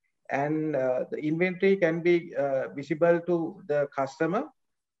inventory, and the inventory can be visible to the customer.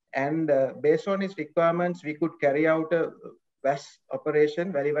 And based on its requirements, we could carry out a VAS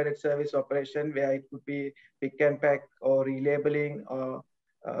operation, value-added service operation, where it could be pick and pack or relabeling or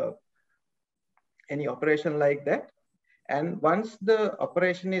any operation like that. And once the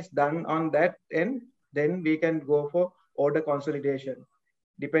operation is done on that end, then we can go for order consolidation.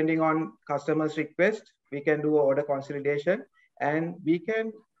 Depending on customer's request, we can do order consolidation, and we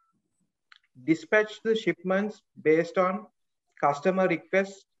can dispatch the shipments based on customer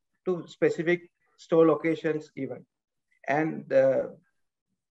requests to specific store locations even. And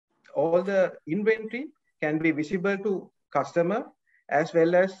all the inventory can be visible to customer, as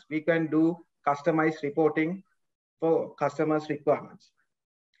well as we can do customized reporting for customers' requirements.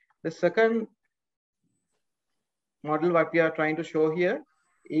 The second model what we are trying to show here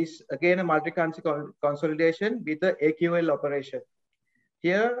is again a multi-country consolidation with the AQL operation.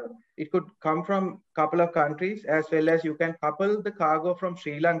 Here, it could come from a couple of countries, as well as you can couple the cargo from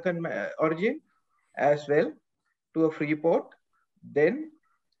Sri Lankan origin as well to a free port. Then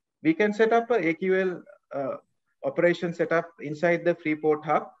we can set up a AQL operation setup inside the free port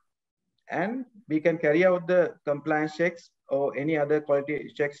hub, and we can carry out the compliance checks or any other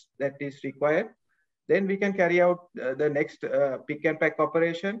quality checks that is required. Then we can carry out the next pick and pack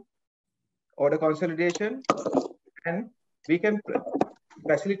operation, order consolidation, and we can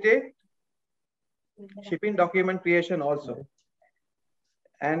facilitate shipping document creation also,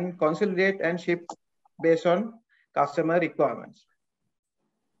 and consolidate and ship based on customer requirements.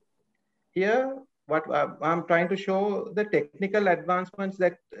 Here, what I'm trying to show the technical advancements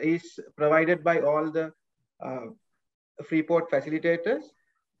that is provided by all the Freeport facilitators,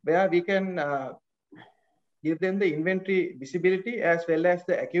 where we can give them the inventory visibility as well as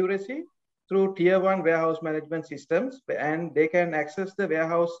the accuracy through tier 1 warehouse management systems, and they can access the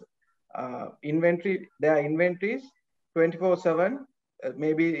warehouse inventory, their inventories 24/7,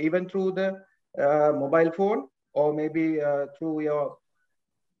 maybe even through the mobile phone, or maybe through your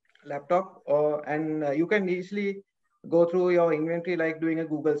laptop, and you can easily go through your inventory like doing a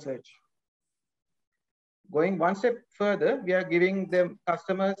Google search. Going one step further, we are giving them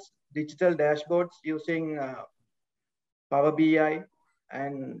customers digital dashboards using Power BI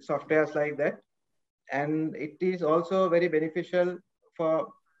and softwares like that. And it is also very beneficial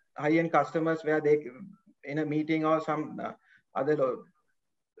for high-end customers where they, in a meeting or some other,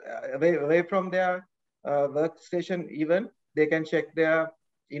 away from their workstation even, they can check their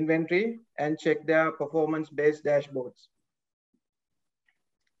inventory and check their performance-based dashboards.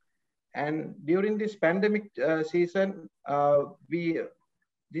 And during this pandemic season,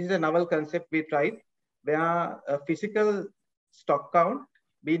 this is a novel concept we tried, where a physical stock count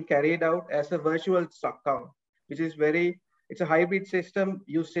being carried out as a virtual stock count, which is it's a hybrid system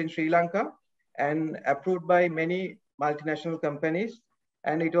used in Sri Lanka and approved by many multinational companies.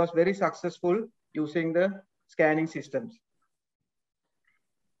 And it was very successful using the scanning systems.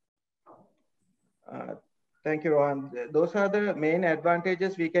 Thank you, Rohan. Those are the main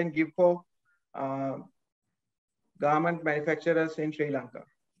advantages we can give for garment manufacturers in Sri Lanka,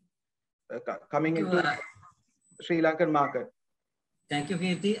 coming into Sri Lankan market. Thank you,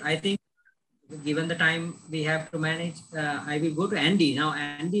 Kirti. I think given the time we have to manage, I will go to Andy. Now,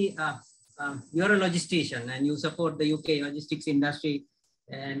 Andy, you're a logistician and you support the UK logistics industry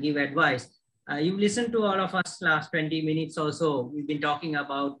and give advice. You've listened to all of us last 20 minutes or so. We've been talking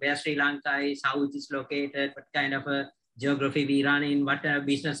about where Sri Lanka is, how it is located, what kind of a geography we run in, what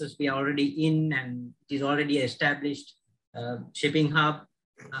businesses we are already in, and it is already established shipping hub.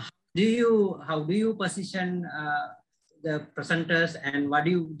 How do you position the presenters, and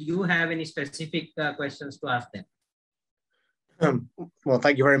do you have any specific questions to ask them? Well,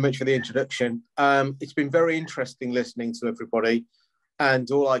 thank you very much for the introduction. It's been very interesting listening to everybody.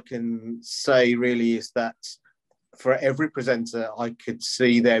 And all I can say really is that for every presenter, I could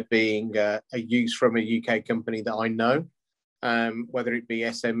see there being a use from a UK company that I know, whether it be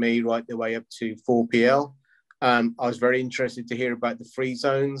SME right the way up to 4PL. I was very interested to hear about the free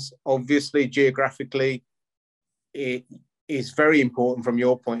zones. Obviously, geographically, it is very important from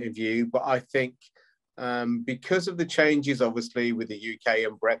your point of view, but I think because of the changes, obviously, with the UK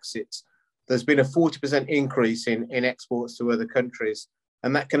and Brexit, there's been a 40% increase in exports to other countries.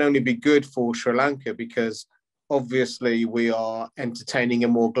 And that can only be good for Sri Lanka because obviously we are entertaining a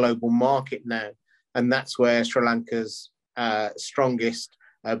more global market now. And that's where Sri Lanka's strongest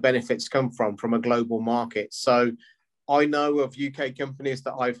benefits come from a global market. So I know of UK companies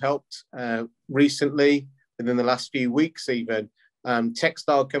that I've helped recently, within the last few weeks even,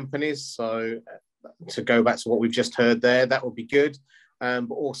 textile companies. So to go back to what we've just heard there, that would be good.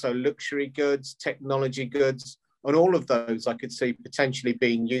 But also luxury goods, technology goods, and all of those I could see potentially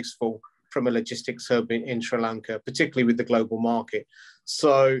being useful from a logistics hub in Sri Lanka, particularly with the global market.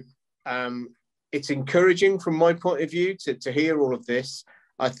 So it's encouraging from my point of view to hear all of this.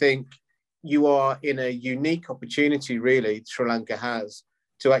 I think you are in a unique opportunity, really, Sri Lanka has,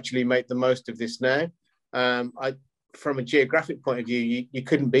 to actually make the most of this now. From a geographic point of view, you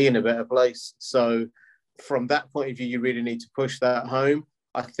couldn't be in a better place. So from that point of view, you really need to push that home.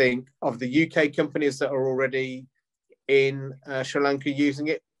 I think of the UK companies that are already in Sri Lanka using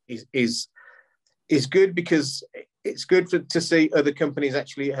it is good, because it's good to see other companies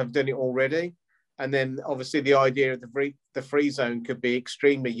actually have done it already. And then obviously the idea of the free zone could be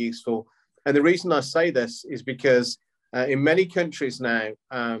extremely useful. And the reason I say this is because in many countries now,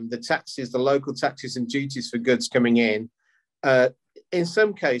 the local taxes and duties for goods coming in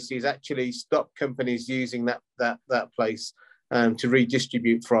some cases actually stop companies using that place to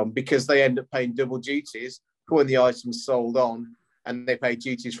redistribute from, because they end up paying double duties for when the item's sold on, and they pay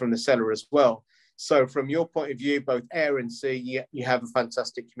duties from the seller as well. So from your point of view, both air and sea, you have a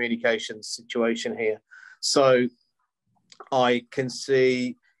fantastic communications situation here. So I can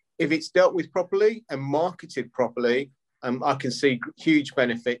see, if it's dealt with properly and marketed properly, I can see huge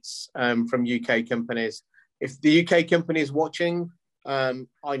benefits from UK companies. If the UK company is watching,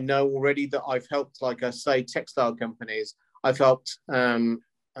 I know already that I've helped, like I say, textile companies. I've helped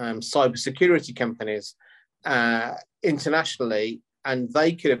cybersecurity companies internationally, and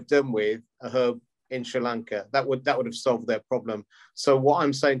they could have done with a hub in Sri Lanka. That would have solved their problem. So what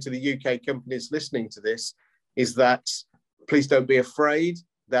I'm saying to the UK companies listening to this is that please don't be afraid,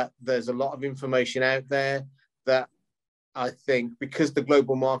 that there's a lot of information out there, that I think because the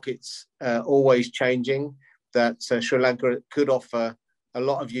global market's always changing, that Sri Lanka could offer a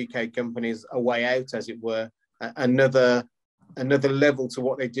lot of UK companies a way out, as it were, another level to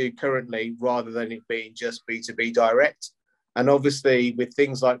what they do currently, rather than it being just B2B direct. And obviously with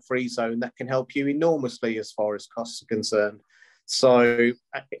things like Free Zone, that can help you enormously as far as costs are concerned. So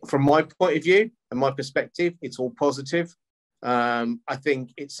from my point of view and my perspective, it's all positive. I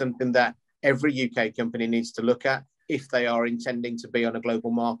think it's something that every UK company needs to look at if they are intending to be on a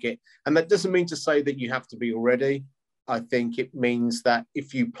global market. And that doesn't mean to say that you have to be already. I think it means that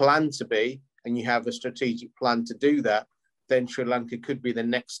if you plan to be and you have a strategic plan to do that, then Sri Lanka could be the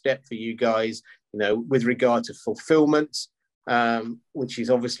next step for you guys, you know, with regard to fulfillment, which is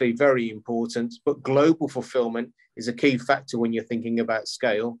obviously very important, but global fulfillment is a key factor when you're thinking about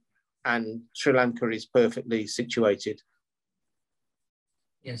scale, and Sri Lanka is perfectly situated.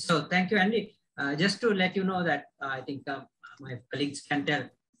 Yes, so thank you, Andy. Just to let you know that I think my colleagues can tell,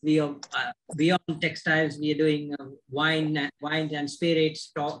 we are beyond textiles, we are doing wine and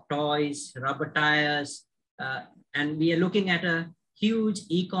spirits, toys, rubber tires, and we are looking at a huge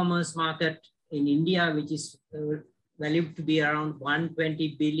e-commerce market in India, which is valued to be around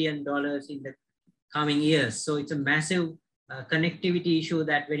 $120 billion in the coming years. So it's a massive connectivity issue,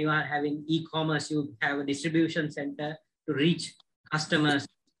 that when you are having e-commerce, you have a distribution center to reach customers,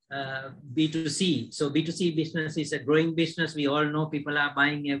 B2C. So B2C business is a growing business. We all know people are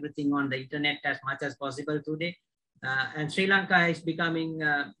buying everything on the internet as much as possible today. And Sri Lanka is becoming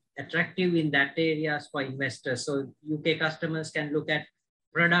attractive in that areas for investors. So UK customers can look at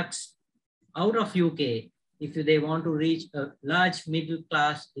products out of UK if they want to reach a large middle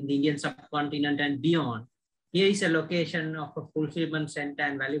class in the Indian subcontinent and beyond. Here is a location of a fulfillment center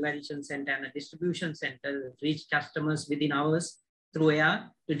and value addition center and a distribution center that reach customers within hours through air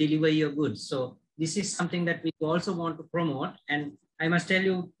to deliver your goods. So this is something that we also want to promote. And I must tell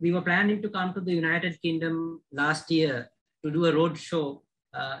you, we were planning to come to the United Kingdom last year to do a road show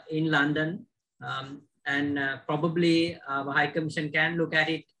in London. And probably our High Commission can look at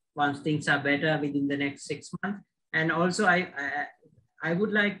it once things are better within the next 6 months. And also I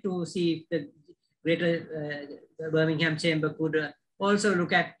would like to see if the Greater Birmingham Chamber could also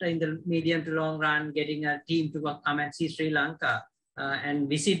look at, in the medium to long run, getting a team to come and see Sri Lanka and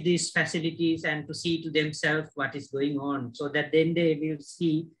visit these facilities and to see to themselves what is going on, so that then they will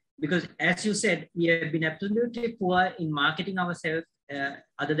see, because as you said, we have been absolutely poor in marketing ourselves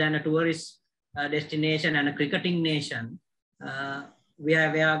other than a tourist destination and a cricketing nation. We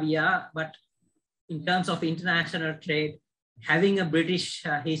are where we are, but in terms of international trade, having a British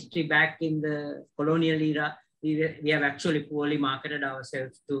history back in the colonial era, we have actually poorly marketed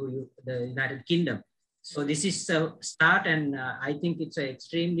ourselves to the United Kingdom. So this is a start, and I think it's an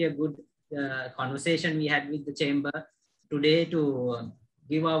extremely good conversation we had with the Chamber today to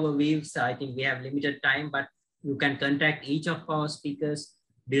give our views. I think we have limited time, but you can contact each of our speakers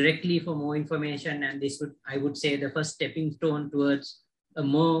directly for more information, and this would, I would say, the first stepping stone towards a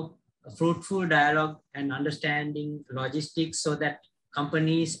more fruitful dialogue and understanding logistics, so that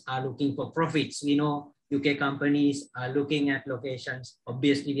companies are looking for profits. We know UK companies are looking at locations.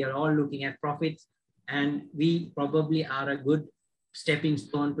 Obviously, we are all looking at profits, and we probably are a good stepping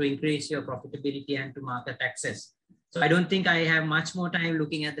stone to increase your profitability and to market access. So I don't think I have much more time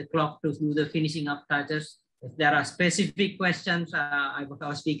looking at the clock to do the finishing up touches. If there are specific questions,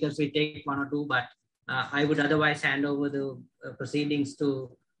 our speakers will take one or two, but I would otherwise hand over the proceedings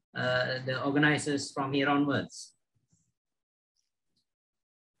to the organizers from here onwards.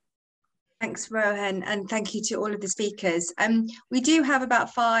 Thanks, Rohan, and thank you to all of the speakers. We do have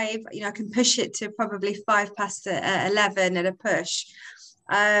about 5, I can push it to probably 11 at a push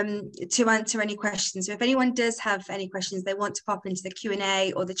to answer any questions. So if anyone does have any questions they want to pop into the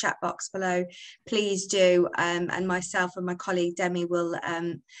Q&A or the chat box below, please do, and myself and my colleague Demi will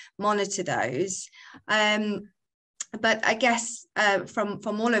monitor those. But I guess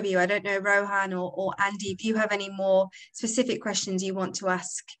from all of you, I don't know, Rohan or Andy, if you have any more specific questions you want to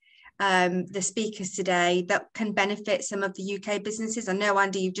ask the speakers today that can benefit some of the UK businesses. I know,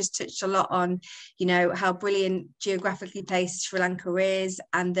 Andy, you've just touched a lot on, how brilliant geographically placed Sri Lanka is,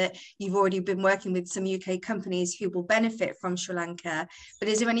 and that you've already been working with some UK companies who will benefit from Sri Lanka. But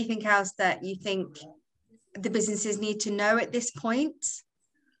is there anything else that you think the businesses need to know at this point?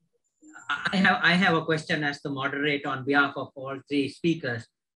 I have a question as the moderator on behalf of all 3 speakers.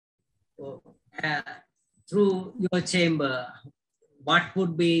 Through your chamber, what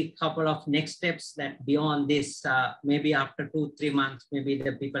would be a couple of next steps that beyond this, maybe after 2-3 months, maybe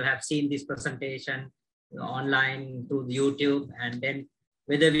the people have seen this presentation online through YouTube, and then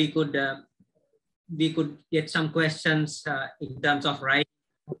whether we could get some questions in terms of writing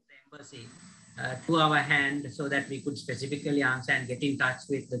to the embassy to our hand, so that we could specifically answer and get in touch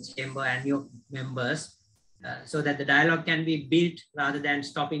with the chamber and your members, so that the dialogue can be built rather than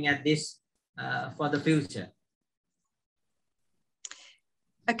stopping at this for the future.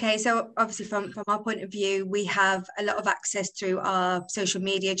 Okay, so obviously from our point of view, we have a lot of access through our social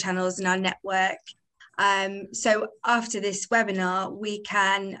media channels and our network. So after this webinar, we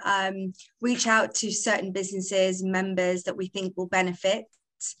can reach out to certain businesses, members that we think will benefit.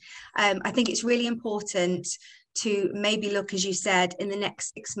 I think it's really important to maybe look, as you said, in the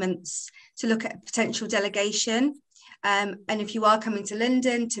next 6 months, to look at potential delegation. And if you are coming to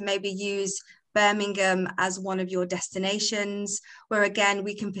London, to maybe use Birmingham as one of your destinations, where again,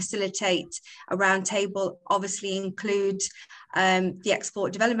 we can facilitate a roundtable, obviously include the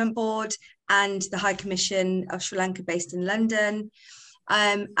Export Development Board and the High Commission of Sri Lanka based in London.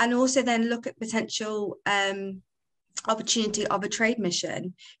 And also then look at potential opportunity of a trade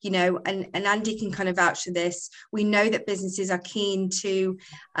mission, you know, and Andy can kind of vouch for this. We know that businesses are keen to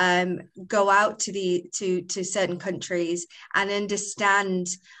go out to certain countries and understand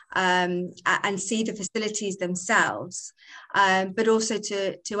and see the facilities themselves, but also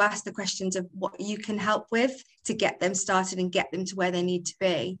to ask the questions of what you can help with to get them started and get them to where they need to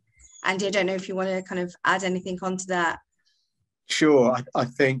be. Andy, I don't know if you want to kind of add anything onto that. Sure. I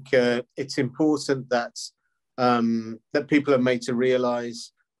think it's important that that people are made to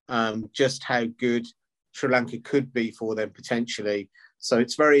realise just how good Sri Lanka could be for them potentially. So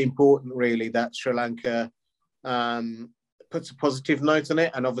it's very important really that Sri Lanka puts a positive note on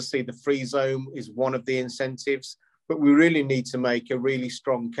it. And obviously the free zone is one of the incentives, but we really need to make a really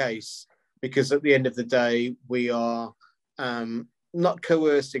strong case, because at the end of the day, we are not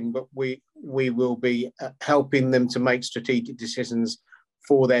coercing, but we will be helping them to make strategic decisions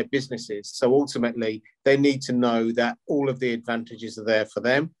for their businesses. So ultimately, they need to know that all of the advantages are there for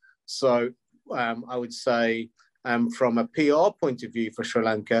them. So I would say from a PR point of view for Sri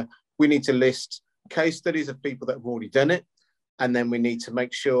Lanka, we need to list case studies of people that have already done it. And then we need to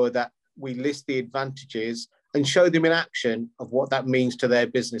make sure that we list the advantages and show them in action of what that means to their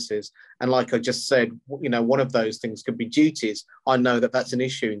businesses. And like I just said, you know, one of those things could be duties. I know that that's an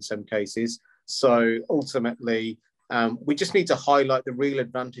issue in some cases. So ultimately, we just need to highlight the real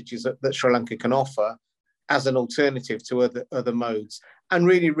advantages that Sri Lanka can offer as an alternative to other modes, and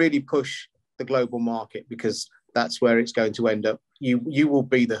really push the global market, because that's where it's going to end up. You will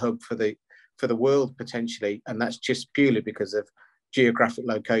be the hub for the world potentially, and that's just purely because of geographic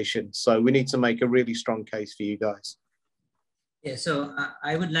location. So we need to make a really strong case for you guys. Yeah, so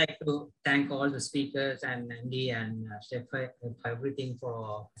I would like to thank all the speakers and Andy and Steph for everything,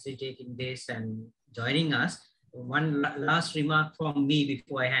 for facilitating this and joining us. One last remark from me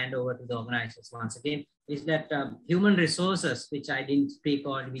before I hand over to the organizers once again is that human resources, which I didn't speak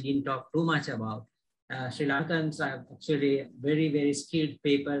or we didn't talk too much about, Sri Lankans are actually very skilled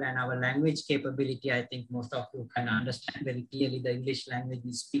people, and our language capability, I think most of you can understand very clearly the English language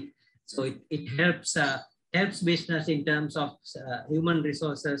we speak. So it helps business in terms of human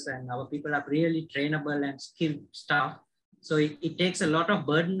resources, and our people are really trainable and skilled staff. So it takes a lot of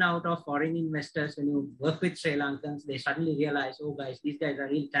burden out of foreign investors. When you work with Sri Lankans, they suddenly realize, oh guys, these guys are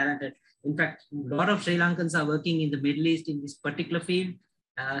really talented. In fact, a lot of Sri Lankans are working in the Middle East in this particular field.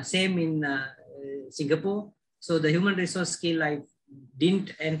 Same in Singapore. So the human resource skill I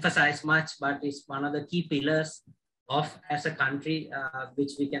didn't emphasize much, but it's one of the key pillars of as a country,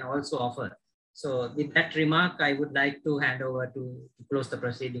 which we can also offer. So with that remark, I would like to hand over to close the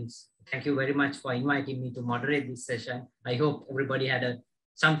proceedings. Thank you very much for inviting me to moderate this session. I hope everybody had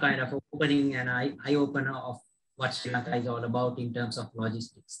some kind of opening and eye-opener of what Sri Lanka is all about in terms of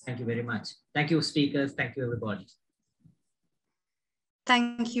logistics. Thank you very much. Thank you, speakers. Thank you, everybody.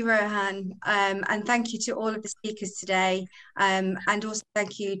 Thank you, Rohan, and thank you to all of the speakers today, and also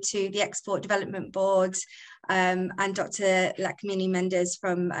thank you to the Export Development Board and Dr. Lakmini Mendes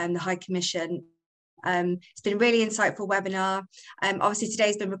from the High Commission. It's been a really insightful webinar. Obviously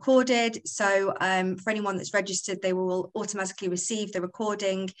today's been recorded, so for anyone that's registered, they will automatically receive the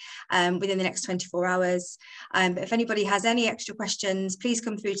recording within the next 24 hours. But if anybody has any extra questions, please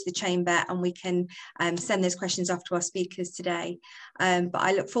come through to the chamber and we can send those questions off to our speakers today. But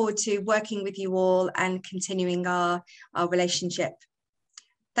I look forward to working with you all and continuing our relationship.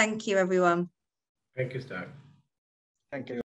 Thank you, everyone. Thank you, Steph. Thank you.